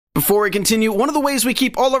Before we continue, one of the ways we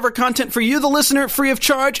keep all of our content for you, the listener, free of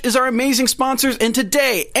charge is our amazing sponsors, and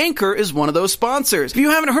today, Anchor is one of those sponsors. If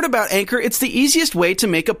you haven't heard about Anchor, it's the easiest way to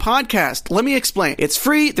make a podcast. Let me explain. It's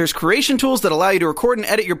free, there's creation tools that allow you to record and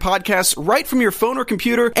edit your podcasts right from your phone or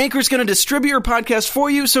computer. Anchor's going to distribute your podcast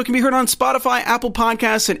for you so it can be heard on Spotify, Apple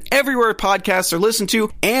Podcasts, and everywhere podcasts are listened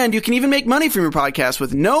to, and you can even make money from your podcast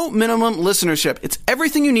with no minimum listenership. It's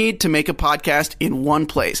everything you need to make a podcast in one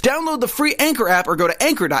place. Download the free Anchor app or go to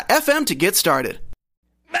anchor.fm to get started.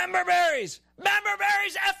 Member berries! Member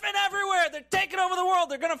berries effing everywhere! They're taking over the world!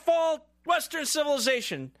 They're gonna fall Western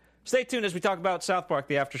civilization! Stay tuned as we talk about South Park,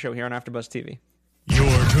 the after show here on AfterBuzz TV.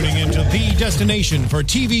 You're tuning into the destination for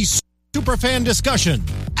TV superfan discussion,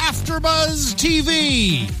 AfterBuzz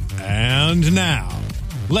TV. And now,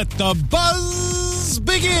 let the buzz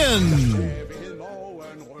begin!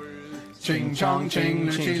 Ching chong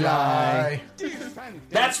ching ching lie.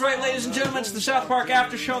 That's right, ladies and gentlemen, it's the South Park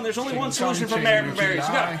after show, and there's only one solution for member berries.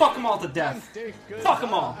 You gotta fuck them all to death. Fuck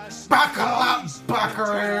them all. Buckle up,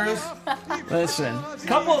 buckaroos. Listen,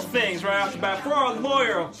 couple of things right off the bat. For our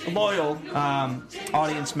loyal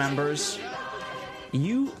audience members,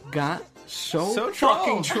 you got so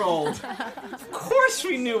fucking trolled. Of course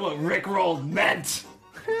we knew what Rickrolled meant.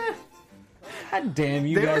 God damn,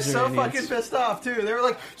 you guys are They were so idiots. fucking pissed off, too. They were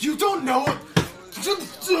like, you don't know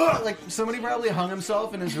it. Like, somebody probably hung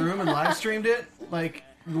himself in his room and live streamed it. Like,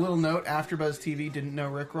 little note, AfterBuzz TV didn't know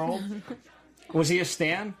Rickroll. Was he a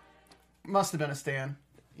Stan? Must have been a Stan.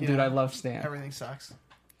 You Dude, know, I love Stan. everything sucks.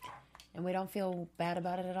 And we don't feel bad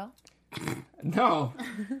about it at all? No.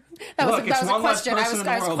 That Look, was it's a one less question. I person was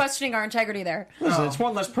in the world. questioning our integrity there. Listen, it's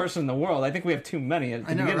one less person in the world. I think we have too many to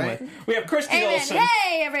know, begin right? with. We have Christy Amen. Olsen.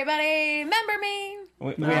 Hey, everybody. Remember me.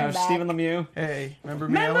 We have back. Stephen Lemieux. Hey, remember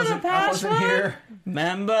me? Remember the I wasn't password? here.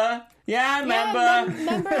 Member? Yeah, I remember. Yeah,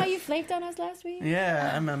 remember how you flaked on us last week? Yeah,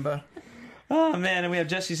 I remember. Oh, man, and we have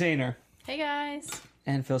Jesse Zahner. Hey guys.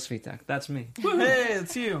 And Phil Svitek. That's me. Hey,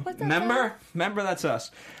 it's you. Member? That's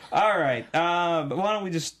us. All right. But why don't we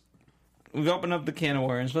just... We've opened up the can of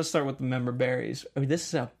worms. Let's start with the member berries. I mean, this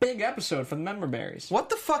is a big episode for the member berries. What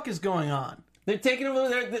the fuck is going on? They're taking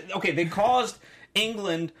over... Okay, they caused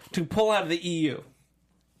England to pull out of the EU.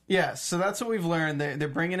 Yeah, so that's what we've learned. They're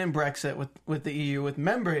bringing in Brexit with the EU with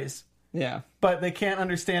members, Yeah. but they can't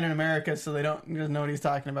understand in America, so they don't know what he's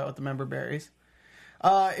talking about with the member berries.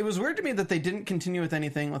 It was weird to me that they didn't continue with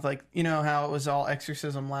anything with, like, you know how it was all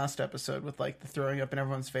exorcism last episode with, like, the throwing up in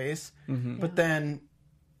everyone's face? Mm-hmm. But then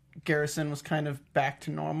Garrison was kind of back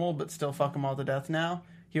to normal, but still fuck them all to death now.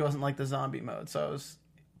 He wasn't like the zombie mode, so I was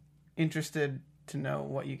interested to know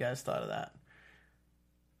what you guys thought of that.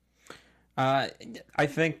 I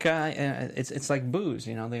think it's like booze,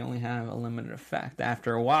 you know, they only have a limited effect.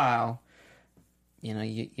 After a while, you know,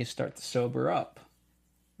 you start to sober up.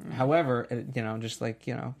 However, you know, just like,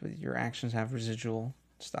 you know, your actions have residual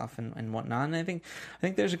stuff and whatnot. And I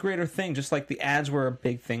think there's a greater thing, just like the ads were a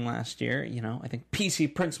big thing last year, you know. I think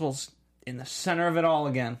PC Principal's in the center of it all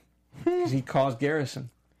again because he caused Garrison.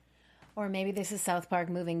 Or maybe this is South Park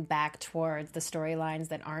moving back towards the storylines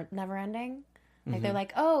that aren't never ending. Like they're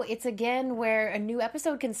like, oh, it's again where a new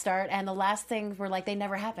episode can start, and the last things were like they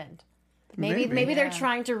never happened. Maybe they're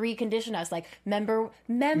trying to recondition us. Like, remember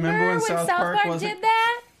when South Park did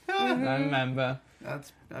that? I remember.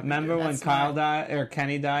 Remember when Kyle died or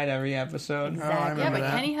Kenny died every episode? Exactly. I Yeah, remember but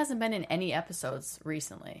that. Kenny hasn't been in any episodes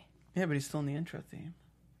recently. Yeah, but he's still in the intro theme.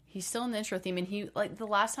 He's still in the intro theme, and he, like, the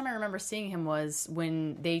last time I remember seeing him was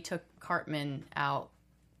when they took Cartman out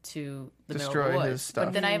to the Destroy middle of the his woods. stuff.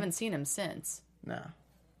 But then I haven't seen him since. No.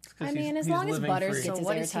 It's 'cause I mean, as he's long as living Butters free. gets So his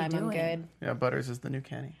what is he airtime, I'm doing? good. Yeah, Butters is the new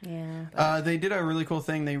Kenny. Yeah. They did a really cool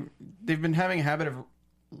thing. They've been having a habit of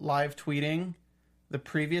live tweeting the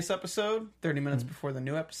previous episode 30 minutes before the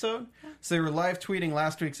new episode. So they were live tweeting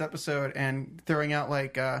last week's episode and throwing out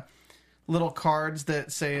like little cards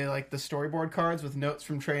that say like the storyboard cards with notes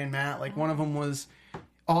from Trey and Matt. Like one of them was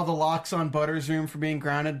all the locks on Butters' room for being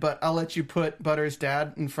grounded, but I'll let you put Butters'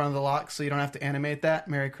 dad in front of the lock so you don't have to animate that.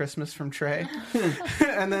 Merry Christmas from Trey.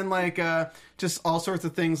 And then like just all sorts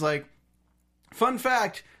of things like, fun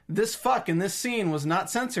fact, this fuck in this scene was not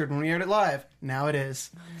censored when we aired it live. Now it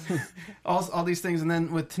is. all these things. And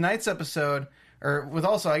then with tonight's episode, or with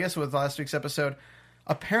also, I guess with last week's episode,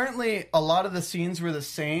 apparently a lot of the scenes were the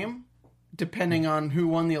same depending on who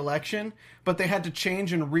won the election, but they had to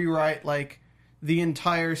change and rewrite like the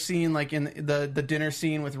entire scene, like in the dinner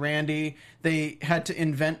scene with Randy. They had to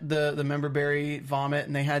invent the member berry vomit,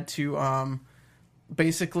 and they had to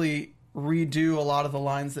basically redo a lot of the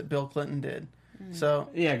lines that Bill Clinton did. So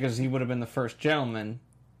Yeah, because he would have been the first gentleman.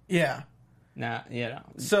 yeah. Nah, you know.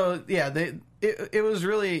 So yeah, it was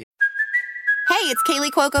really Hey, it's Kaylee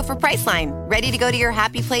Cuoco for Priceline. Ready to go to your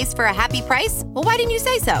happy place for a happy price? Well, why didn't you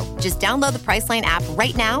say so? Just download the Priceline app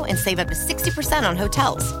right now and save up to 60% on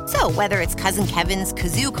hotels. So whether it's Cousin Kevin's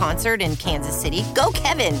Kazoo Concert in Kansas City, go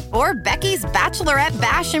Kevin, or Becky's Bachelorette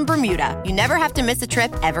Bash in Bermuda, you never have to miss a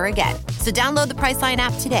trip ever again. So download the Priceline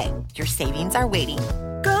app today. Your savings are waiting.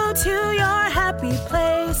 Go to your happy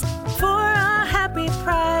place for a happy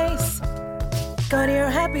price. Go to your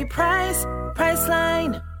happy price,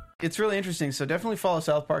 Priceline. It's really interesting. So definitely follow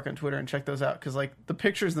South Park on Twitter and check those out because like the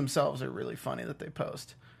pictures themselves are really funny that they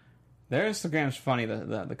post. Their Instagram's funny.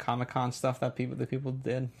 The Comic-Con stuff that the people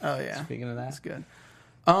did. Oh yeah. Speaking of that, that's good.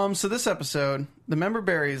 So this episode, the member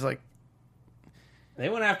berries like they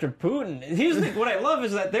went after Putin. Here's the thing, what I love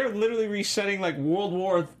is that they're literally resetting like World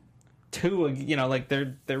War II. You know, like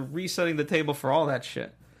they're resetting the table for all that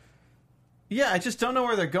shit. Yeah, I just don't know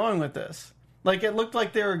where they're going with this. Like, it looked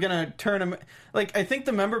like they were going to turn them... Like, I think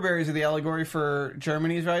the member berries are the allegory for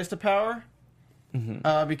Germany's rise to power.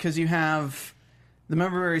 Mm-hmm. Because you have the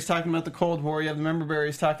member berries talking about the Cold War. You have the member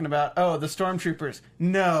berries talking about, oh, the stormtroopers.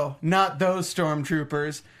 No, not those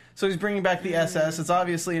stormtroopers. So he's bringing back the SS. It's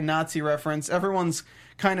obviously a Nazi reference. Everyone's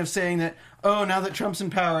kind of saying that, oh, now that Trump's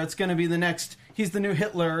in power, it's going to be the next... He's the new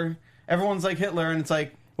Hitler. Everyone's like Hitler, and it's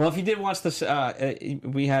like... Well, if you did watch this,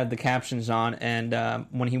 we had the captions on, and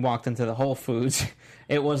when he walked into the Whole Foods,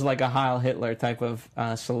 it was like a Heil Hitler type of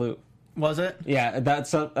salute. Was it? Yeah,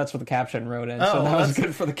 that's what the caption wrote in. So that was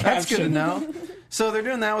good for the caption. That's good to know. So they're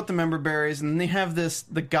doing that with the member berries, and then they have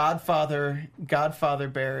the Godfather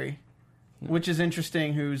berry, which is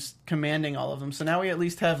interesting, who's commanding all of them. So now we at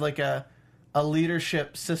least have like a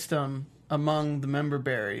leadership system among the member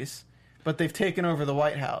berries, but they've taken over the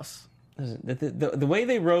White House. The way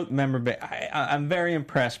they wrote member, I'm very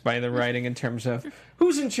impressed by the writing in terms of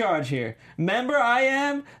who's in charge here. Member, I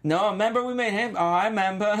am. No, member, we made him. Oh, I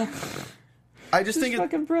member. I just think it's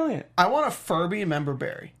fucking brilliant. I want a Furby member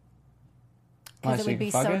berry because it would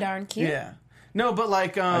be so darn cute. Yeah. No, but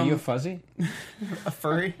like, are you a fuzzy? A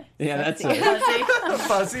furry? Yeah, that's it.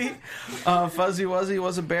 Fuzzy. Fuzzy Wuzzy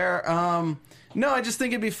was a bear. No, I just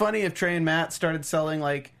think it'd be funny if Trey and Matt started selling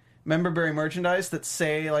like member berry merchandise that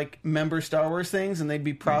say like member Star Wars things, and they'd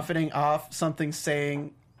be profiting off something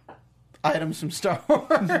saying items from Star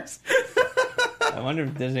Wars. I wonder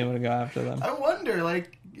if Disney would go after them. I wonder,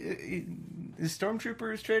 like, is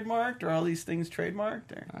Stormtroopers trademarked, or all these things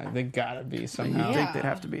trademarked? Or? They gotta be somehow. You think they'd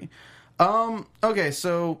have to be. Okay,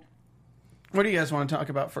 so what do you guys want to talk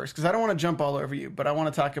about first? Because I don't want to jump all over you, but I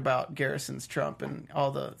want to talk about Garrison's Trump and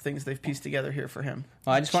all the things they've pieced together here for him.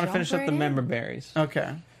 Well, I just want to finish up the member berries.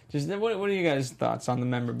 Okay. Just what are you guys' thoughts on the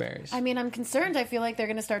member berries? I mean, I'm concerned. I feel like they're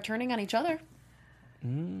going to start turning on each other.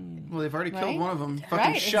 Well, they've already killed one of them. Fucking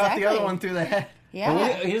Right, shot the other exactly. one through the head. Yeah.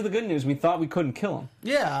 Well, here's the good news. We thought we couldn't kill him.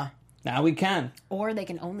 Yeah. Now we can. Or they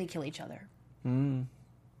can only kill each other.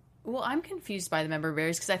 Well, I'm confused by the member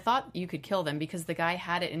berries because I thought you could kill them because the guy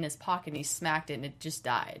had it in his pocket and he smacked it and it just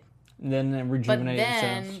died. And then it But rejuvenated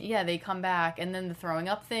then, themselves. yeah, they come back and then the throwing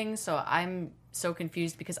up thing. So I'm so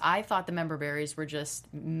confused because I thought the member berries were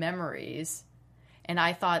just memories. And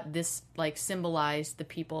I thought this like symbolized the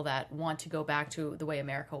people that want to go back to the way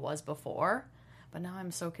America was before. But now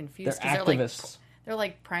I'm so confused. They're 'cause activists. They're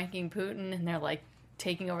like pranking Putin and they're like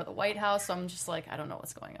taking over the White House. So I'm just like, I don't know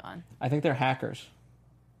what's going on. I think they're hackers.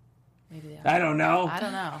 Maybe they are. I don't know. I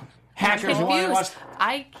don't know. Hackers I'm want to watch. confused.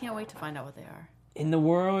 I can't wait to find out what they are. In the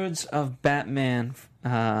words of Batman,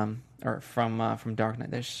 or from Dark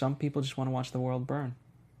Knight, there's some people just want to watch the world burn.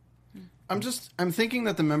 I'm thinking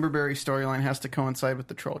that the Memberberry storyline has to coincide with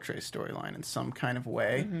the Troll Trace storyline in some kind of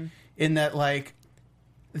way, in that like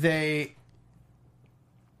they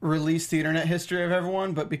release the internet history of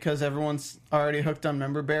everyone, but because everyone's already hooked on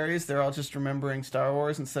Memberberries, they're all just remembering Star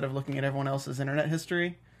Wars instead of looking at everyone else's internet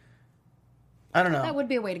history. I don't know. That would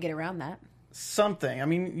be a way to get around that. Something. I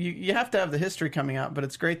mean, you have to have the history coming out, but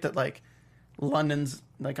it's great that like London's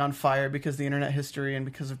like on fire because of the internet history and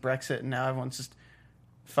because of Brexit, and now everyone's just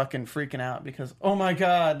fucking freaking out because, oh my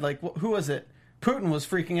god, like who was it? Putin was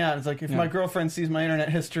freaking out. It's like, if my girlfriend sees my internet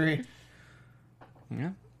history.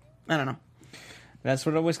 Yeah. I don't know. That's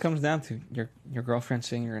what it always comes down to. Your girlfriend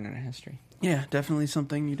seeing your internet history. Yeah, definitely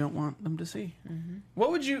something you don't want them to see.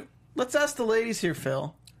 What would you... Let's ask the ladies here,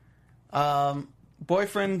 Phil.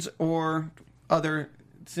 Boyfriends or other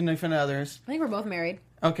significant others. I think we're both married.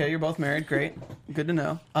 Okay, you're both married. Great. Good to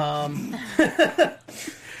know.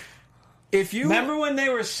 If you... Remember when they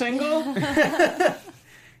were single?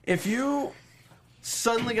 If you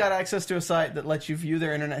suddenly got access to a site that lets you view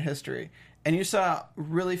their internet history and you saw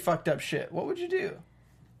really fucked up shit, what would you do?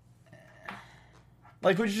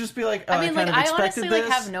 Like, would you just be like, oh, I mean, like, kind of I expected honestly this?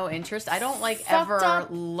 like have no interest. I don't like Fucked ever up,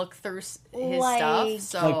 look through his like- stuff.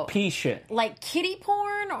 So Like pee shit. Like kitty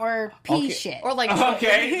porn or pee shit? or like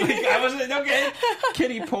Okay, like, I wasn't okay.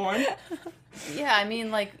 Kitty porn. yeah, I mean,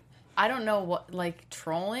 like, I don't know what, like,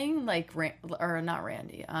 trolling, like, or not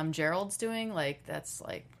Randy, Gerald's doing, like, that's,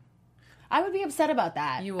 like, I would be upset about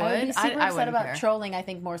that. You I would would? be super I upset wouldn't about care. trolling, I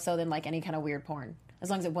think, more so than, like, any kind of weird porn. As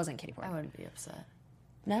long as it wasn't kitty I porn. wouldn't be upset.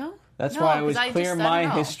 No? That's No, why I 'cause was I clear just- I my don't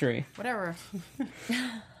know. history. Whatever.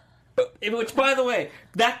 Which, by the way,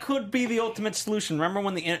 that could be the ultimate solution. Remember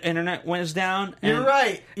when the internet went down? And, You're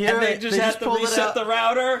right. You're and they right. just They had just to pulled it reset out. the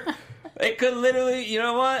router. It could literally, you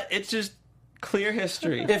know what? It's just clear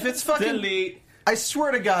history. If it's fucking... delete. I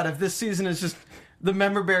swear to God, if this season is just the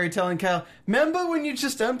member berry telling Kyle, remember when you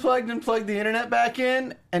just unplugged and plugged the internet back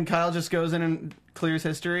in, and Kyle just goes in and clears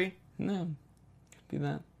history? No, could be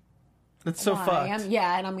that. That's so Why? fucked.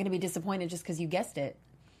 Yeah, and I'm going to be disappointed just because you guessed it.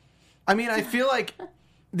 I mean, I feel like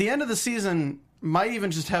the end of the season might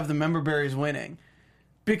even just have the member berries winning.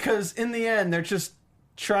 Because in the end, they're just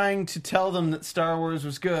trying to tell them that Star Wars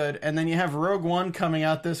was good, and then you have Rogue One coming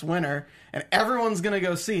out this winter, and everyone's going to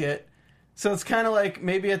go see it. So it's kind of like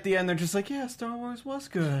maybe at the end they're just like, yeah, Star Wars was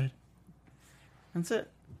good. That's it.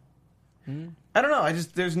 I don't know.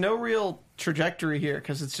 There's no real trajectory here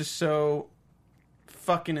because it's just so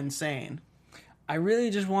fucking insane. I really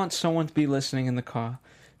just want someone to be listening in the car,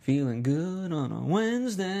 feeling good on a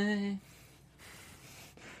Wednesday.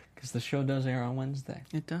 Because the show does air on Wednesday.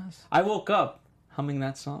 It does. I woke up humming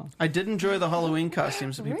that song. I did enjoy the Halloween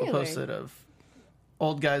costumes that people Really? posted of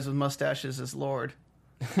old guys with mustaches as Lord.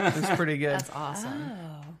 It was pretty good. That's awesome.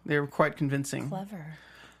 They were quite convincing. Clever.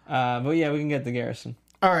 But yeah, we can get the Garrison.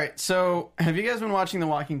 All right, so have you guys been watching The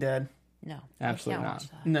Walking Dead? No. Absolutely I not.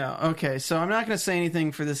 can't watch No. Okay, so I'm not going to say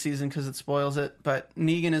anything for this season because it spoils it, but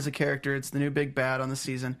Negan is a character. It's the new big bad on the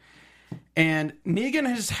season. And Negan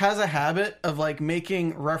has a habit of like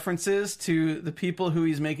making references to the people who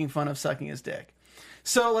he's making fun of sucking his dick.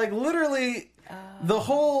 So like literally the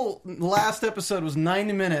whole last episode was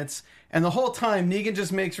 90 minutes, and the whole time Negan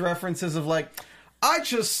just makes references of like, I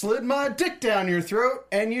just slid my dick down your throat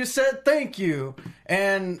and you said thank you.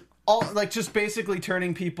 And all like just basically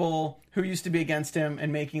turning people who used to be against him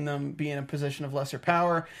and making them be in a position of lesser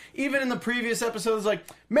power. Even in the previous episodes, like,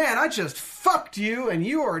 man, I just fucked you and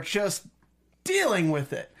you are just dealing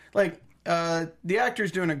with it. Like, the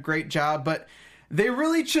actor's doing a great job, but they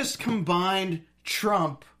really just combined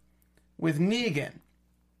Trump with Negan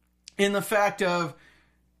in the fact of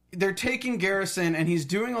they're taking Garrison and he's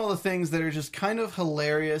doing all the things that are just kind of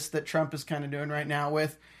hilarious that Trump is kind of doing right now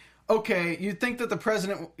with, okay, you'd think that the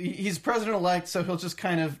president, he's president-elect, so he'll just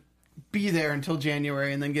kind of be there until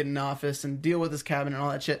January and then get in office and deal with his cabinet and all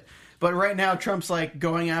that shit. But right now, Trump's like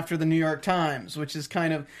going after the New York Times, which is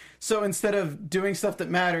kind of... So instead of doing stuff that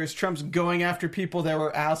matters, Trump's going after people that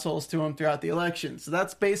were assholes to him throughout the election. So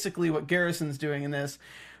that's basically what Garrison's doing in this.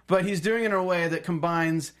 But he's doing it in a way that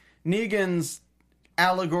combines Negan's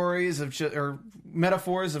allegories of or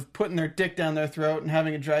metaphors of putting their dick down their throat and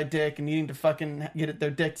having a dry dick and needing to fucking get their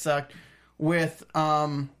dick sucked with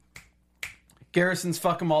Garrison's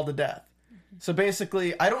fuck them all to death. So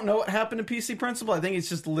basically, I don't know what happened to PC Principal. I think it's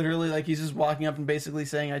just literally like he's just walking up and basically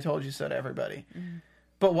saying, I told you so to everybody.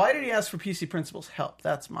 But why did he ask for PC Principal's help?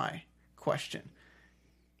 That's my question.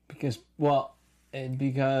 Because I don't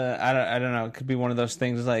know. It could be one of those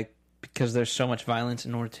things like because there's so much violence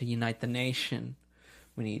in order to unite the nation,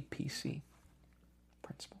 we need PC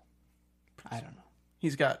Principal. I don't know.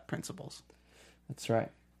 He's got principles. That's right.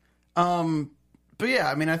 But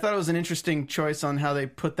yeah, I mean, I thought it was an interesting choice on how they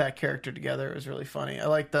put that character together. It was really funny. I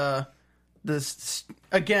like this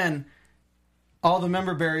again. All the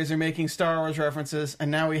member berries are making Star Wars references, and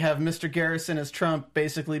now we have Mr. Garrison as Trump,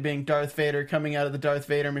 basically being Darth Vader, coming out of the Darth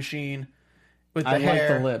Vader machine with the hair.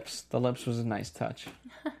 I like the lips. The lips was a nice touch.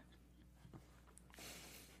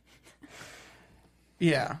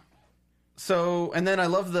 Yeah. So, and then I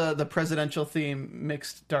love the presidential theme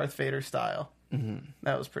mixed Darth Vader style. Mm-hmm.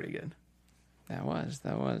 That was pretty good. That was.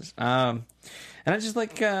 And I just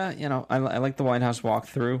like, I like the White House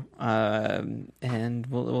walkthrough, and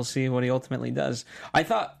we'll see what he ultimately does. I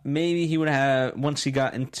thought maybe he would have, once he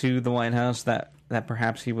got into the White House, that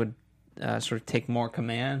perhaps he would sort of take more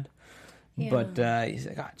command. Yeah. But he's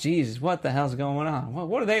like, oh, Jesus, what the hell's going on?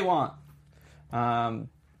 What do they want? So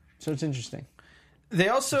it's interesting. They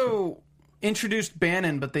also introduced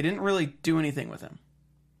Bannon, but they didn't really do anything with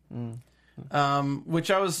him. Which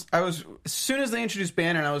I was as soon as they introduced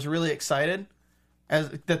Bannon, I was really excited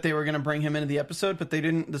that they were going to bring him into the episode, but they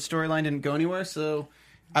didn't. The storyline didn't go anywhere, so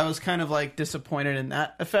I was kind of like disappointed in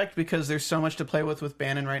that effect because there's so much to play with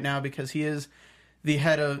Bannon right now because he is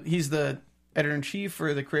he's the editor-in-chief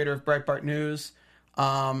or the creator of Breitbart News.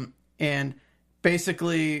 And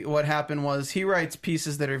basically what happened was he writes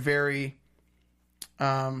pieces that are very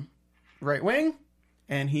right-wing,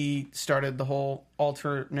 and he started the whole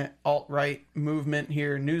alt-right movement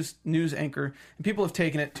here, news anchor. And people have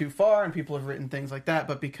taken it too far, and people have written things like that.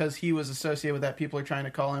 But because he was associated with that, people are trying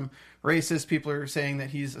to call him racist. People are saying that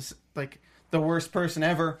he's like the worst person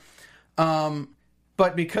ever.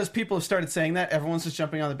 But because people have started saying that, everyone's just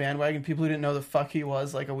jumping on the bandwagon. People who didn't know the fuck he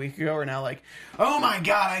was like a week ago are now like, oh my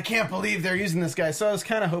God, I can't believe they're using this guy. So I was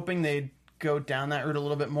kind of hoping they'd go down that route a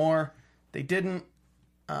little bit more. They didn't.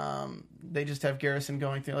 They just have Garrison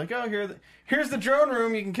going through like, oh, here's the drone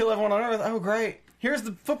room. You can kill everyone on Earth. Oh, great. Here's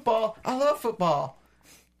the football. I love football.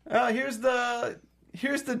 Here's the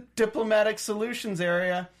diplomatic solutions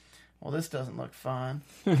area. Well, this doesn't look fun.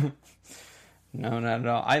 No, not at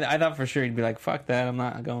all. I thought for sure he'd be like, fuck that, I'm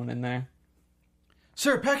not going in there.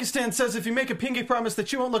 Sir, Pakistan says if you make a pinky promise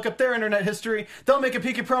that you won't look up their internet history, they'll make a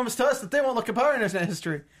pinky promise to us that they won't look up our internet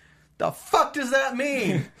history. The fuck does that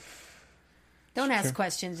mean? Don't ask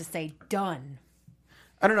questions, just say done.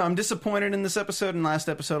 I don't know. I'm disappointed in this episode and last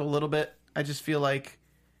episode a little bit. I just feel like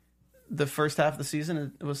the first half of the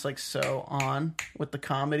season, it was like so on with the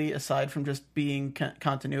comedy aside from just being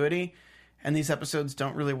continuity. And these episodes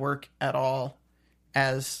don't really work at all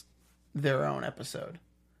as their own episode.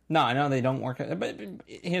 No, I know they don't work. But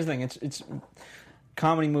here's the thing: it's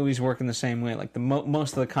comedy movies work in the same way. Like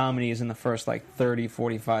most of the comedy is in the first like 30,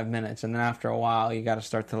 45 minutes, and then after a while, you got to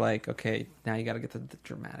start to like, okay, now you got to get the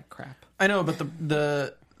dramatic crap. I know, but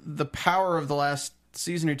the power of the last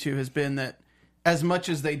season or two has been that as much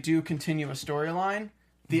as they do continue a storyline,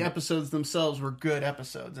 the episodes themselves were good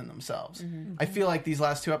episodes in themselves. Mm-hmm. I feel like these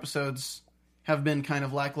last two episodes have been kind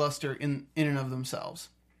of lackluster in and of themselves.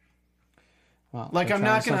 Well, like I'm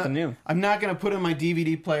not gonna put in my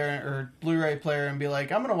DVD player or Blu-ray player and be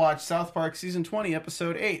like, I'm gonna watch South Park season 20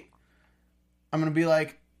 episode 8. I'm gonna be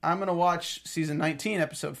like, I'm gonna watch season 19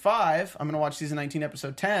 episode 5. I'm gonna watch season 19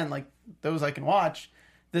 episode 10. Like those I can watch.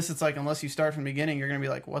 This it's like unless you start from the beginning, you're gonna be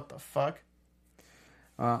like, what the fuck?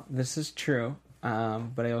 Well, this is true,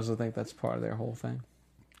 but I also think that's part of their whole thing.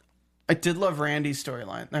 I did love Randy's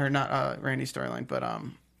storyline, or not Randy's storyline, but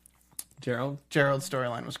Gerald's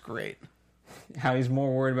storyline was great. How he's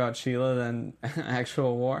more worried about Sheila than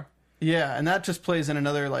actual war. Yeah, and that just plays in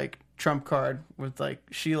another like trump card with like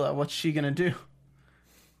Sheila. What's she gonna do?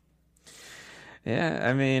 Yeah,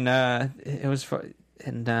 I mean, it was fun,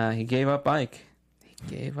 and he gave up Ike.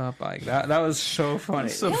 That was so funny.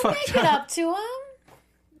 So He'll make it up to him.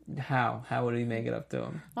 How would he make it up to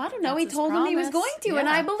him? I don't know. He told him he was going to, and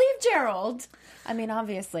I believe Gerald. I mean,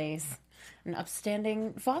 obviously, he's an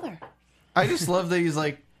upstanding father. I just love that he's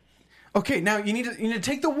like, okay, now you need to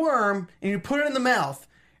take the worm and you put it in the mouth,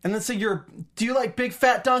 and then say, do you like big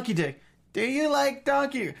fat donkey dick? Do you like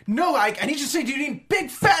donkey? No, I need you to say, do you need big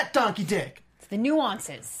fat donkey dick? It's the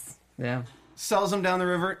nuances. Yeah. Sells him down the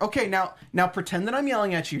river. Okay, now pretend that I'm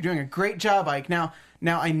yelling at you. You're doing a great job, Ike. Now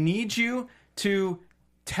I need you to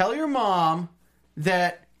tell your mom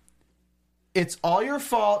that it's all your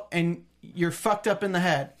fault and you're fucked up in the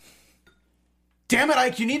head. Damn it,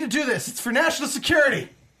 Ike, you need to do this. It's for national security.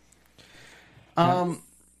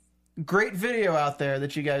 Great video out there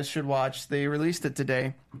that you guys should watch. They released it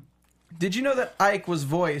today. Did you know that Ike was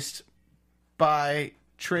voiced by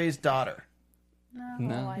Trey's daughter?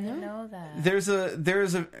 No, I didn't know that. There's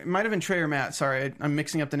a it might have been Trey or Matt. Sorry, I'm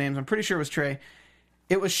mixing up the names. I'm pretty sure it was Trey.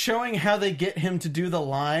 It was showing how they get him to do the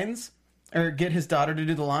lines, or get his daughter to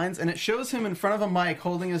do the lines, and it shows him in front of a mic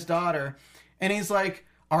holding his daughter, and he's like,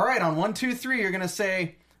 all right, on 1, 2, 3, you're going to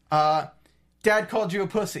say, Dad called you a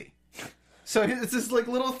pussy. So it's this like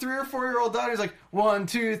little 3 or 4-year-old daughter. He's like, 1,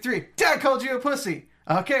 2, 3, Dad called you a pussy.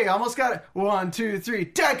 Okay, almost got it. 1, 2, 3,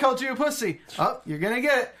 Dad called you a pussy. Oh, you're going to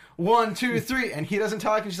get it. 1, 2, 3. And he doesn't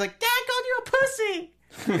talk, and she's like, Dad called you a pussy.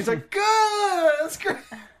 He's like, good, that's great.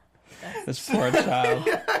 This poor child.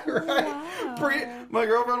 Yeah, right. Wow. My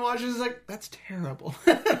girlfriend watches, is like, that's terrible.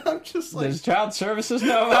 I'm just like, does child services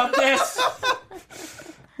know about this?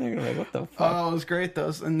 They're gonna be like, what the fuck? Oh, it was great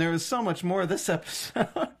though, and there was so much more of this episode.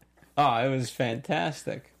 Oh, it was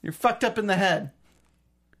fantastic. You're fucked up in the head.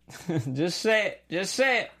 Just say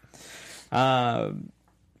it. Yeah,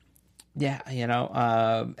 you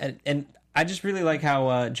know, and I just really like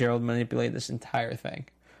how Gerald manipulated this entire thing.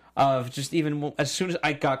 Of just even as soon as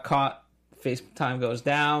I got caught, FaceTime goes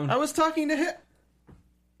down. I was talking to him.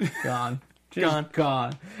 Gone.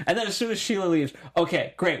 Gone. And then as soon as Sheila leaves,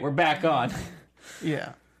 okay, great, we're back on.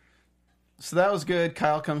 Yeah. So that was good.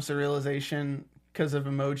 Kyle comes to realization because of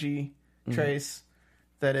emoji trace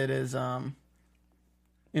that it is,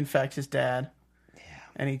 in fact, his dad. Yeah.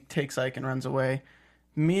 And he takes Ike and runs away.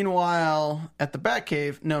 Meanwhile, at the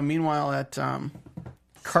Batcave, meanwhile at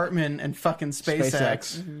Cartman and fucking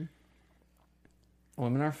SpaceX. Mm-hmm.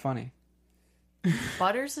 Women are funny.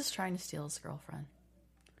 Butters is trying to steal his girlfriend,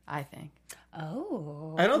 I think.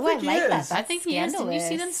 Oh. I don't think he like is. That. I think he is. Did you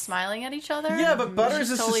see them Scandalous. smiling at each other? Yeah, but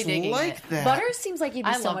Butters is totally just digging like it. that. Butters seems like he'd be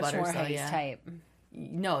I so love much Butters, more though, Hayes yeah. type.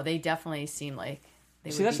 No, they definitely seem like they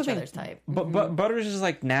See, would that's be the each thing. other's type. But Butters is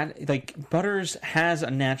like Butters has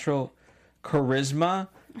a natural charisma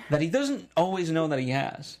that he doesn't always know that he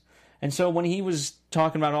has. And so when he was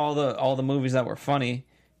talking about all the movies that were funny,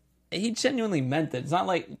 he genuinely meant it. It's not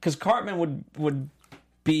like because Cartman would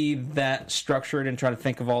be that structured and try to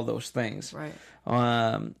think of all those things. Right.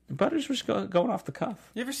 Butters was going off the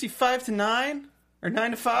cuff. You ever see 5 to 9 or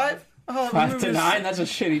 9 to 5? Oh, 5 to 9. That's a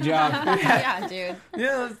shitty job. Yeah, dude.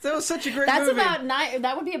 Yeah, that was such a great That's movie. about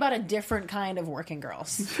that would be about a different kind of working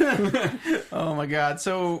girls. Oh my god.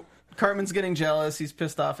 So Cartman's getting jealous. He's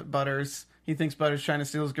pissed off at Butters. He thinks Butters trying to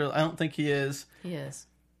steal his girl. I don't think he is. He is.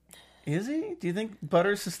 Is he? Do you think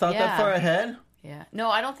Butters has thought that Yeah. far ahead? Yeah. No,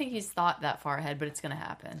 I don't think he's thought that far ahead, but it's going to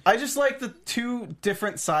happen. I just like the two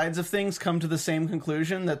different sides of things come to the same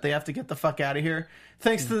conclusion that they have to get the fuck out of here.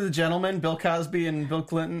 Thanks to the gentlemen, Bill Cosby and Bill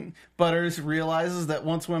Clinton, Butters realizes that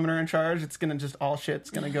once women are in charge, it's going to just all shit's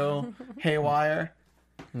going to go haywire.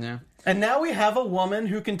 Yeah. And now we have a woman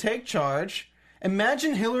who can take charge.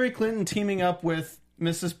 Imagine Hillary Clinton teaming up with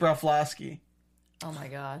Mrs. Broflovsky. Oh my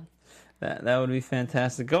God. That would be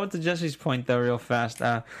fantastic. Going to Jesse's point though, real fast.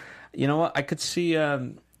 You know what? I could see.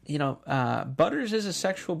 Butters is a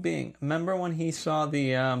sexual being. Remember when he saw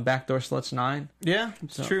the Backdoor Sluts 9? Yeah,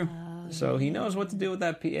 it's true. So he knows what to do with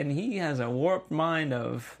that, and he has a warped mind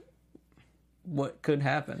of what could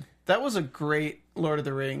happen. That was a great Lord of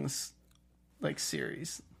the Rings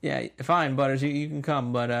series. Yeah, fine, Butters, you can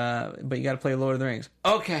come, but you got to play Lord of the Rings.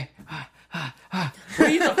 Okay. What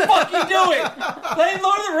the fuck you doing? Playing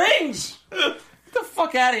Lord of the Rings. Get the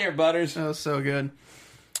fuck out of here, Butters. That was so good.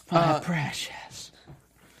 Precious.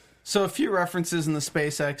 So a few references in the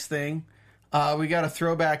SpaceX thing. We got a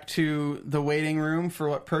throwback to the waiting room for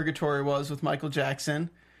what Purgatory was with Michael Jackson,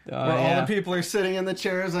 where all the people are sitting in the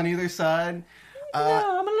chairs on either side. No,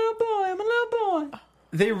 I'm a little boy. I'm a little boy.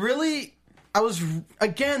 They really...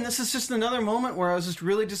 this is just another moment where I was just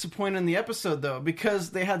really disappointed in the episode, though, because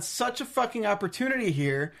they had such a fucking opportunity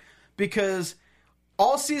here, because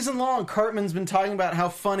all season long, Cartman's been talking about how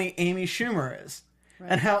funny Amy Schumer is.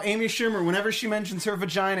 Right. And how Amy Schumer, whenever she mentions her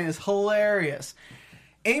vagina, is hilarious.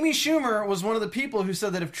 Amy Schumer was one of the people who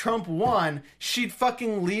said that if Trump won, she'd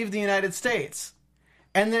fucking leave the United States.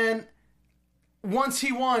 And then... once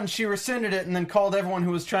he won, she rescinded it and then called everyone who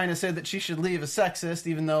was trying to say that she should leave a sexist,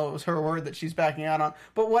 even though it was her word that she's backing out on.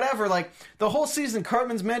 But whatever, the whole season,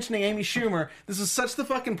 Cartman's mentioning Amy Schumer. This is such the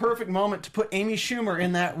fucking perfect moment to put Amy Schumer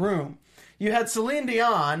in that room. You had Celine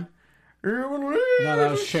Dion. No,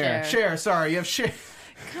 that was Cher. Cher, sorry. You have Cher.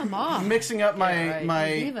 Come on. Mixing up my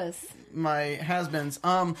Divas. my has-beens.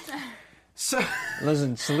 So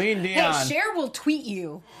Listen, Celine Hey, Dion. Cher will tweet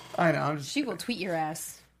you. I know. She will tweet your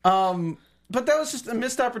ass. But that was just a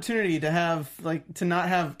missed opportunity to have, to not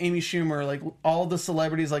have Amy Schumer, all the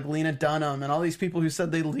celebrities like Lena Dunham and all these people who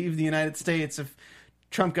said they'd leave the United States if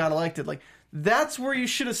Trump got elected. That's where you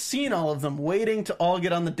should have seen all of them waiting to all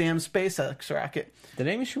get on the damn SpaceX rocket. Did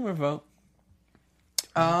Amy Schumer vote?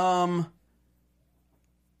 I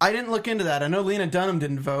didn't look into that. I know Lena Dunham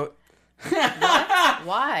didn't vote.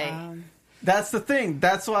 Why? That's the thing.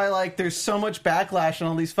 That's why, there's so much backlash on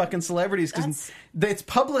all these fucking celebrities, because it's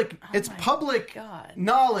public. It's public God.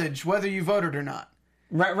 knowledge whether you voted or not.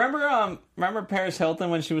 Remember Paris Hilton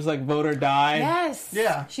when she was like vote or die? Yes.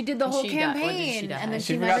 Yeah. She did the whole She died. What did she campaign, die? and then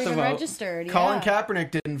She she forgot never to even vote. registered. Colin yeah.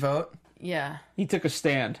 Kaepernick didn't vote. Yeah. He took a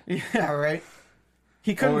stand. Yeah, right.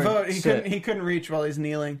 He couldn't Or vote. sit. He couldn't reach while he's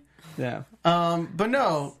kneeling. Yeah. But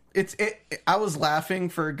no, I was laughing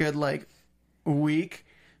for a good week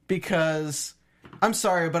because I'm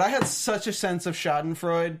sorry, but I had such a sense of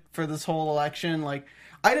Schadenfreude for this whole election.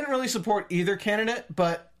 I didn't really support either candidate,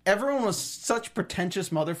 but everyone was such pretentious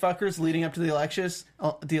motherfuckers leading up to the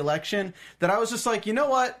election that I was just like, you know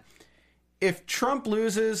what? If Trump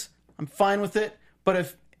loses, I'm fine with it. But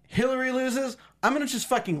if Hillary loses, I'm going to just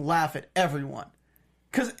fucking laugh at everyone.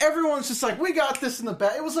 Because everyone's just like, we got this in the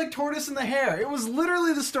bag. It was like Tortoise and the Hare. It was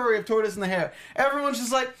literally the story of Tortoise and the Hare. Everyone's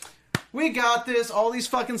just like, We got this. All these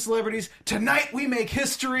fucking celebrities. Tonight we make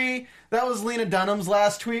history. That was Lena Dunham's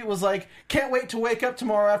last tweet, was like, can't wait to wake up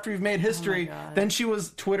tomorrow after we've made history. Then she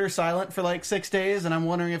was Twitter silent for like 6 days, and I'm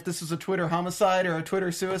wondering if this was a Twitter homicide or a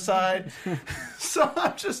Twitter suicide. So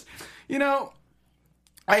I'm just, you know,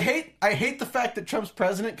 I hate the fact that Trump's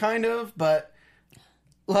president, kind of, but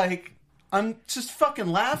like, I'm just fucking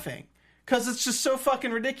laughing because it's just so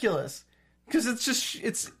fucking ridiculous. Because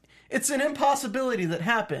it's an impossibility that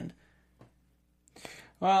happened.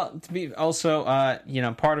 Well, to be also, you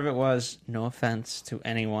know, part of it was, no offense to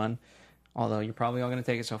anyone, although you're probably all going to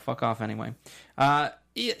take it, so fuck off anyway.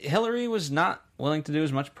 Hillary was not willing to do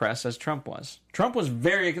as much press as Trump was. Trump was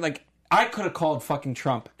very, like, I could have called fucking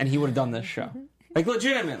Trump and he would have done this show. Like,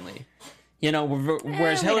 legitimately. You know,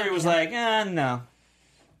 whereas Hillary was like, no.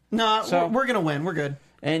 No, So- we're going to win. We're good.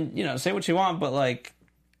 And, you know, say what you want, but, like,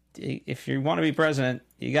 if you want to be president,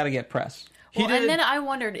 you got to get press. Well, and then I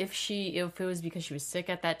wondered if it was because she was sick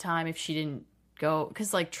at that time, if she didn't go,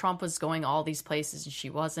 because like Trump was going all these places and she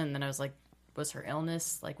wasn't. And then I was like, was her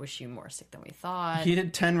illness, like, was she more sick than we thought? He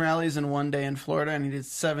did 10 rallies in one day in Florida, and he did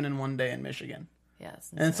 7 in one day in Michigan. Yeah,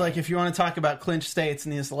 that's And it's like, if you want to talk about clinched states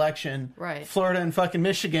in this election, Right. Florida and fucking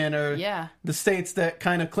Michigan are the states that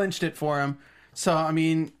kind of clinched it for him. So, I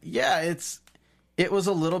mean, yeah, it was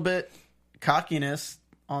a little bit cockiness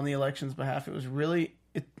on the election's behalf. It was really...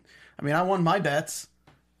 I mean, I won my bets.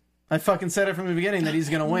 I fucking said it from the beginning that he's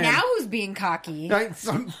going to win. Now who's being cocky?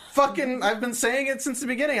 I've been saying it since the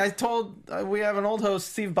beginning. I told, we have an old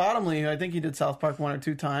host, Steve Bottomley, who I think he did South Park 1 or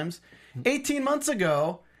 2 times. 18 months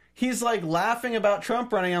ago, he's like laughing about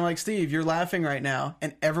Trump running. I'm like, Steve, you're laughing right now.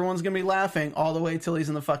 And everyone's going to be laughing all the way till he's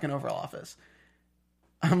in the fucking Oval Office.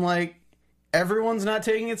 I'm like, everyone's not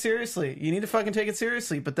taking it seriously. You need to fucking take it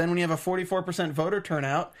seriously. But then when you have a 44% voter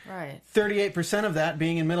turnout, right, 38% of that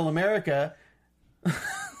being in Middle America, well,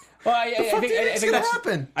 I think that's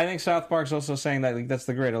happen. I think South Park's also saying that, like, that's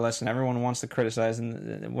the greater lesson. Everyone wants to criticize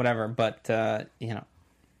and whatever, but you know,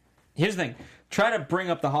 here's the thing: try to bring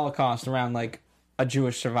up the Holocaust around like a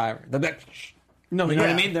Jewish survivor. They'll be like, shh. No, you know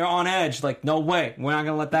what I mean? They're on edge. Like, no way, we're not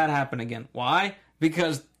going to let that happen again. Why?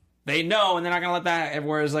 Because they know, and they're not going to let that.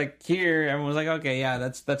 Whereas, like, here, everyone's like, okay, yeah,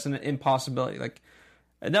 that's an impossibility. Like,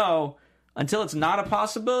 no, until it's not a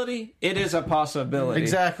possibility, it is a possibility.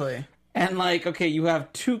 Exactly. And, like, okay, you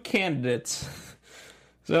have 2 candidates.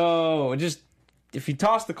 So, just, if you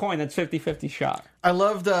toss the coin, that's 50-50 shot. I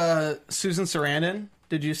loved Susan Sarandon.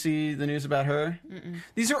 Did you see the news about her? Mm-mm.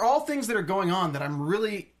 These are all things that are going on that I'm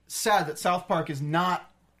really sad that South Park is not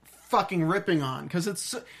fucking ripping on,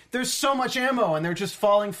 because there's so much ammo and they're just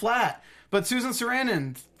falling flat. But Susan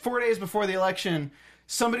Sarandon, 4 days before the election,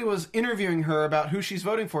 somebody was interviewing her about who she's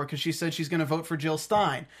voting for, because she said she's going to vote for Jill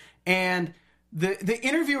Stein. And the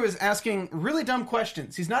interviewer is asking really dumb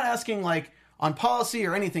questions. He's not asking like on policy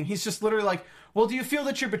or anything. He's just literally like, well, do you feel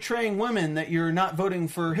that you're betraying women, that you're not voting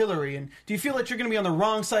for Hillary? And do you feel that you're going to be on the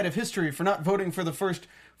wrong side of history for not voting for the first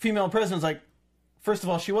female president? It's like, first of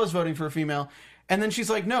all, she was voting for a female. And then she's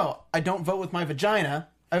like, no, I don't vote with my vagina.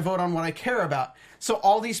 I vote on what I care about. So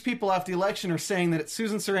all these people after the election are saying that it's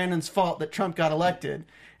Susan Sarandon's fault that Trump got elected.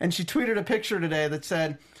 And she tweeted a picture today that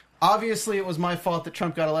said, obviously it was my fault that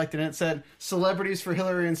Trump got elected. And it said, celebrities for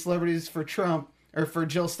Hillary and celebrities for Trump, or for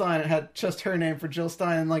Jill Stein. It had just her name for Jill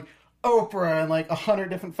Stein, and like Oprah and like 100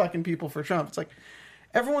 different fucking people for Trump. It's like,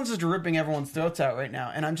 everyone's just ripping everyone's throats out right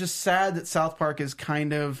now. And I'm just sad that South Park is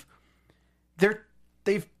kind of, they're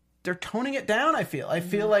toning it down, I feel. I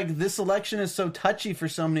feel like this election is so touchy for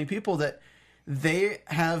so many people that they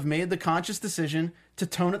have made the conscious decision to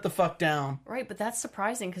tone it the fuck down. Right, but that's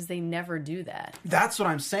surprising because they never do that. That's what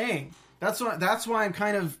I'm saying. That's why I'm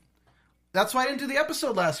kind of... That's why I didn't do the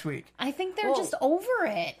episode last week. I think they're just over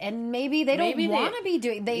it, and maybe they don't want to be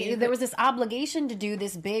doing. There was this obligation to do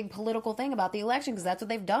this big political thing about the election because that's what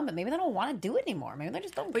they've done. But maybe they don't want to do it anymore. Maybe they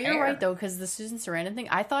just don't. But care. you're right though, because the Susan Sarandon thing.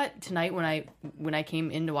 I thought tonight when I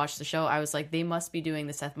came in to watch the show, I was like, they must be doing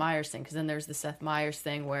the Seth Meyers thing, because then there's the Seth Meyers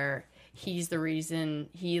thing where he's the reason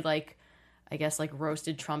he I guess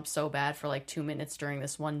roasted Trump so bad for 2 minutes during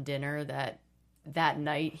this one dinner that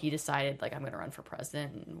night he decided I'm going to run for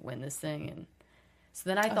president and win this thing. And so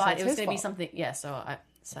then I thought it was going to be something. Yeah. So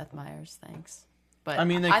Seth Meyers, thanks. But I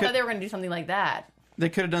mean, I thought they were going to do something like that. They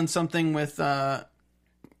could have done something with,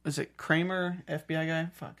 was it Kramer, FBI guy?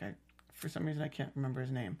 Fuck. For some reason I can't remember his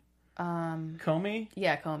name. Comey?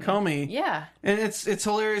 Yeah, Comey. Comey. Yeah. And it's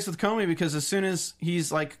hilarious with Comey because as soon as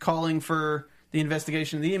he's calling for the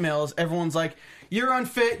investigation of the emails, everyone's like, you're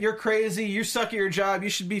unfit, you're crazy, you suck at your job, you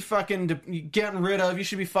should be fucking getting rid of, you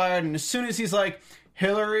should be fired. And as soon as he's like,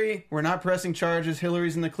 Hillary, we're not pressing charges,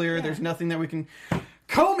 Hillary's in the clear, there's nothing that we can...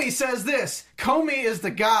 Comey says this. Comey is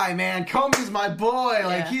the guy, man. Comey's my boy.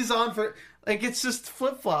 Like, he's on for... Like, it's just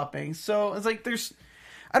flip-flopping. So, it's like there's...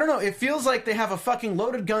 I don't know. It feels like they have a fucking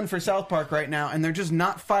loaded gun for South Park right now, and they're just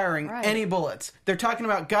not firing any bullets. They're talking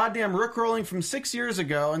about goddamn rickrolling from 6 years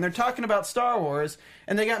ago, and they're talking about Star Wars,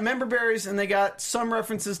 and they got member berries, and they got some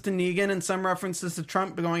references to Negan and some references to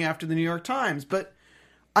Trump going after the New York Times. But,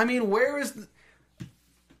 I mean, where is...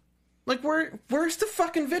 Like, where's the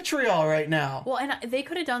fucking vitriol right now? Well, and they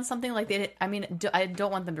could have done something like they did. I mean, I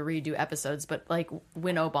don't want them to redo episodes, but like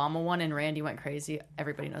when Obama won and Randy went crazy,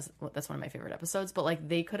 everybody knows that's one of my favorite episodes. But like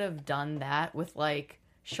they could have done that with like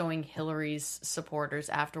showing Hillary's supporters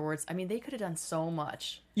afterwards. I mean, they could have done so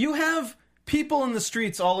much. You have people in the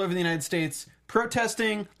streets all over the United States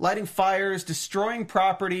protesting, lighting fires, destroying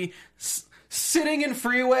property, sitting in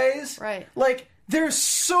freeways. Right. Like... There's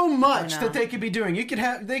so much that they could be doing. They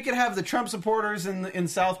could have the Trump supporters in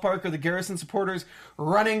South Park or the Garrison supporters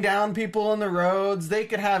running down people on the roads. They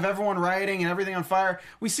could have everyone rioting and everything on fire.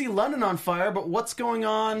 We see London on fire, but what's going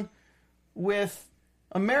on with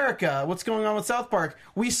America? What's going on with South Park?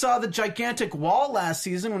 We saw the gigantic wall last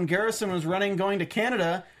season when Garrison was going to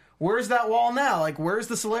Canada. Where's that wall now? Like, where's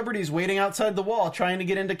the celebrities waiting outside the wall trying to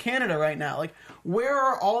get into Canada right now? Like, where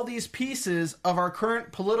are all these pieces of our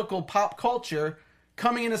current political pop culture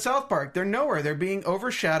coming into South Park? They're nowhere. They're being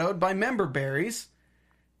overshadowed by member berries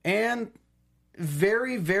and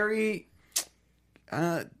very, very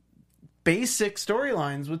basic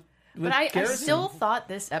storylines with But I Garrison. still thought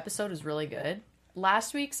this episode was really good.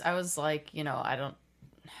 Last week's, I was like, I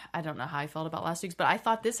don't know how I felt about last week's, but I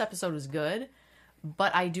thought this episode was good.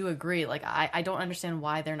 But I do agree. Like, I don't understand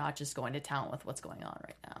why they're not just going to town with what's going on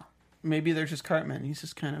right now. Maybe they're just Cartman. He's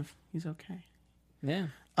just he's okay. Yeah.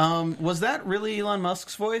 Was that really Elon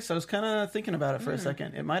Musk's voice? I was kind of thinking about it for a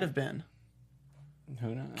second. It might have been.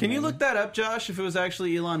 Who knows? Can you look that up, Josh, if it was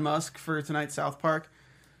actually Elon Musk for tonight's South Park?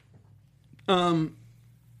 I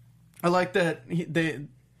like that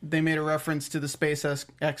they made a reference to the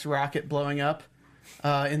SpaceX rocket blowing up,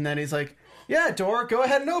 in that he's like, yeah, door, go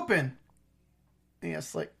ahead and open. And he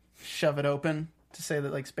has to, like, shove it open to say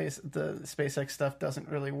that, like, the SpaceX stuff doesn't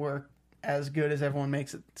really work as good as everyone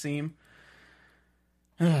makes it seem.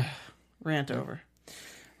 Rant over.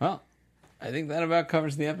 Well, I think that about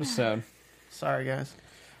covers the episode. Sorry, guys.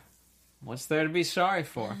 What's there to be sorry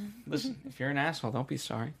for? Listen, if you're an asshole, don't be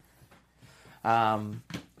sorry. All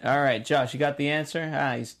right, Josh, you got the answer?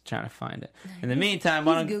 He's trying to find it. In the meantime,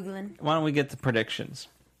 why don't we get to predictions?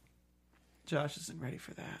 Josh isn't ready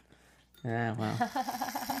for that. Yeah, well.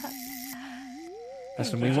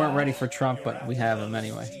 Listen, we weren't ready for Trump, but we have him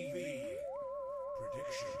anyway.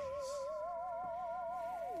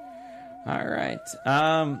 All right.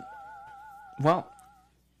 Well,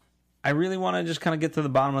 I really want to just kind of get to the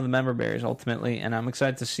bottom of the member berries ultimately, and I'm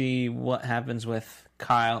excited to see what happens with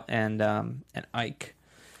Kyle and Ike.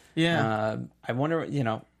 Yeah. I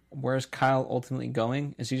wonder, where's Kyle ultimately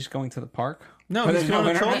going? Is he just going to the park? No, he's going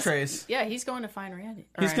to Troll Trace. Yeah, he's going to find Randy.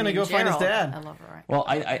 He's going to go find his dad. I love her. Well,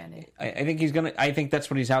 I think he's gonna. I think that's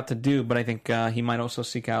what he's out to do. But I think he might also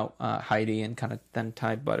seek out Heidi and kind of then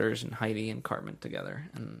tie Butters and Heidi and Cartman together,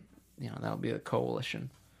 and that'll be a coalition.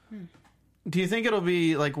 Do you think it'll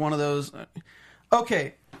be like one of those?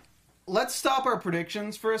 Okay, let's stop our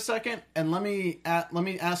predictions for a second, and let me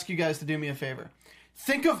ask you guys to do me a favor.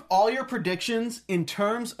 Think of all your predictions in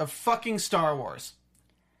terms of fucking Star Wars.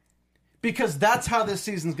 Because that's how this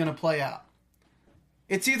season's going to play out.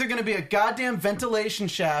 It's either going to be a goddamn ventilation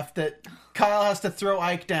shaft that Kyle has to throw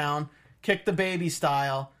Ike down, kick the baby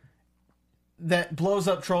style, that blows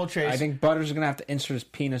up Troll Trace. I think Butters is going to have to insert his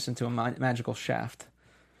penis into a magical shaft.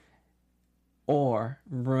 Or,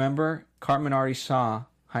 remember, Cartman already saw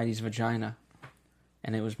Heidi's vagina,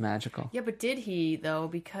 and it was magical. Yeah, but did he, though?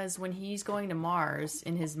 Because when he's going to Mars,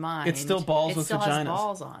 in his mind... It's still balls with vaginas. Has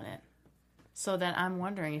balls on it. So then I'm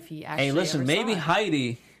wondering if he actually. Hey, listen, maybe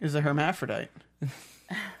Heidi is a hermaphrodite.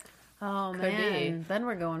 Oh, Could man. be. Then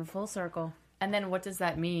we're going full circle. And then what does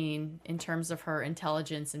that mean in terms of her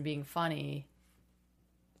intelligence and being funny?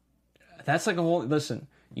 That's like a whole. Listen,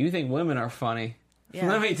 you think women are funny? Yeah.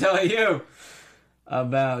 Let me tell you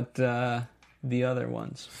about the other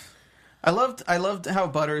ones. I loved how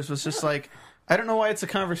Butters was just like, I don't know why it's a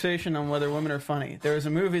conversation on whether women are funny. There was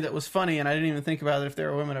a movie that was funny, and I didn't even think about it if they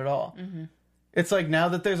were women at all. Mm-hmm. It's like now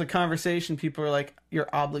that there's a conversation, people are like, you're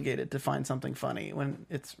obligated to find something funny when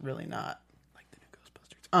it's really not. Like the new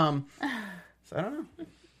Ghostbusters. So I don't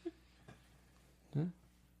know.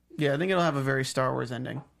 Yeah, I think it'll have a very Star Wars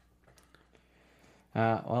ending.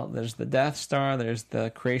 Well, there's the Death Star. There's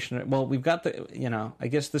the creation. Well, we've got the. I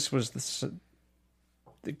guess this was the.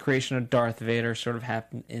 the creation of Darth Vader sort of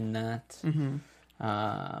happened in that. Mm-hmm.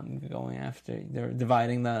 Going after, they're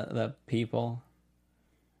dividing the people.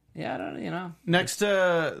 Yeah, I don't,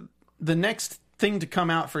 The next thing to come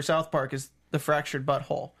out for South Park is the fractured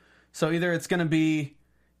butthole. So either it's gonna be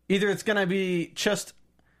just.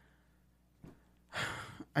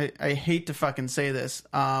 I hate to fucking say this.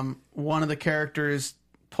 One of the characters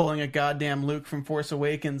pulling a goddamn Luke from Force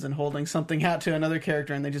Awakens and holding something out to another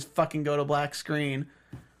character, and they just fucking go to black screen,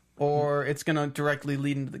 or it's gonna directly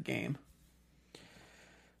lead into the game.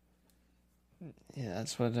 Yeah,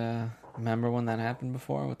 that's what. Remember when that happened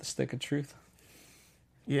before with the stick of truth?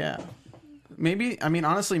 Yeah. Maybe, I mean,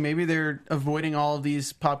 honestly, maybe they're avoiding all of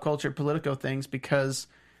these pop culture Politico things because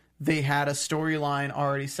they had a storyline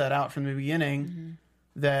already set out from the beginning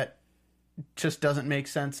that just doesn't make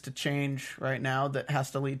sense to change right now, that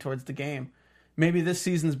has to lead towards the game. Maybe this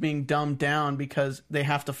season's being dumbed down because they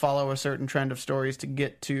have to follow a certain trend of stories to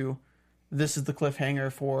get to this is the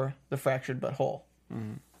cliffhanger for the fractured butthole.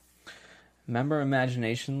 Mm-hmm. Remember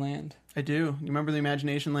Imagination Land? I do. You remember the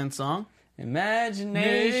Imagination Land song?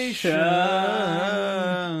 Imagination.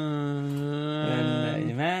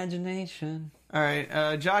 Imagination. All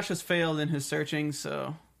right. Josh has failed in his searching,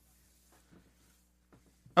 so...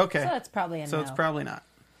 Okay. So it's probably a no. It's probably not.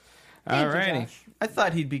 Alrighty. I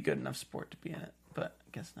thought he'd be good enough sport to be in it, but I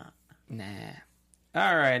guess not. Nah.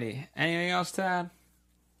 Alrighty. Anything else to add?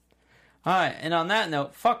 Alright, and on that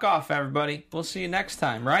note, fuck off, everybody. We'll see you next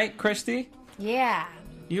time, right, Christy? Yeah.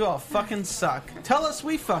 You all fucking suck. Tell us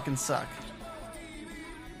we fucking suck.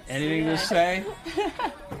 Anything to say?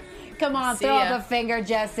 Come on, See throw ya. up a finger,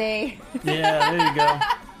 Jesse. Yeah, there you go.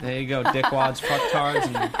 There you go, dickwads, fucktards,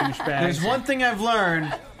 and douchebags. There's one thing I've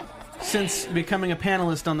learned since becoming a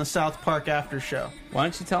panelist on the South Park After Show. Why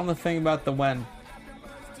don't you tell them the thing about the when?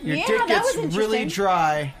 Your Yeah, dick that gets was really interesting.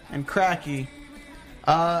 dry and cracky.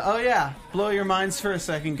 Oh yeah, blow your minds for a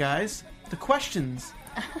second, guys. The questions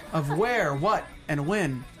of where, what, and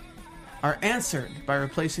when are answered by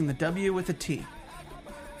replacing the W with a T.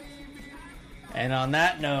 And on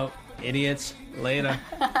that note, idiots, later.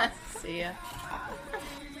 See ya.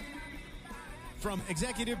 From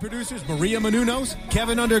executive producers Maria Menounos,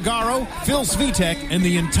 Kevin Undergaro, Phil Svitek, and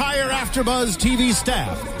the entire AfterBuzz TV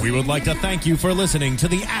staff, we would like to thank you for listening to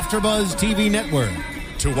the AfterBuzz TV network.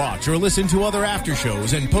 To watch or listen to other after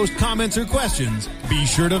shows and post comments or questions, be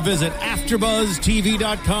sure to visit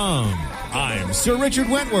AfterBuzzTV.com. I'm Sir Richard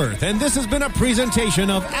Wentworth, and this has been a presentation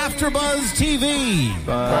of AfterBuzz TV.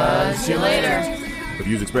 Buzz you later. The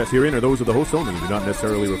views expressed herein are those of the hosts only and do not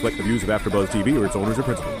necessarily reflect the views of AfterBuzz TV or its owners or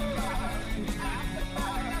principals.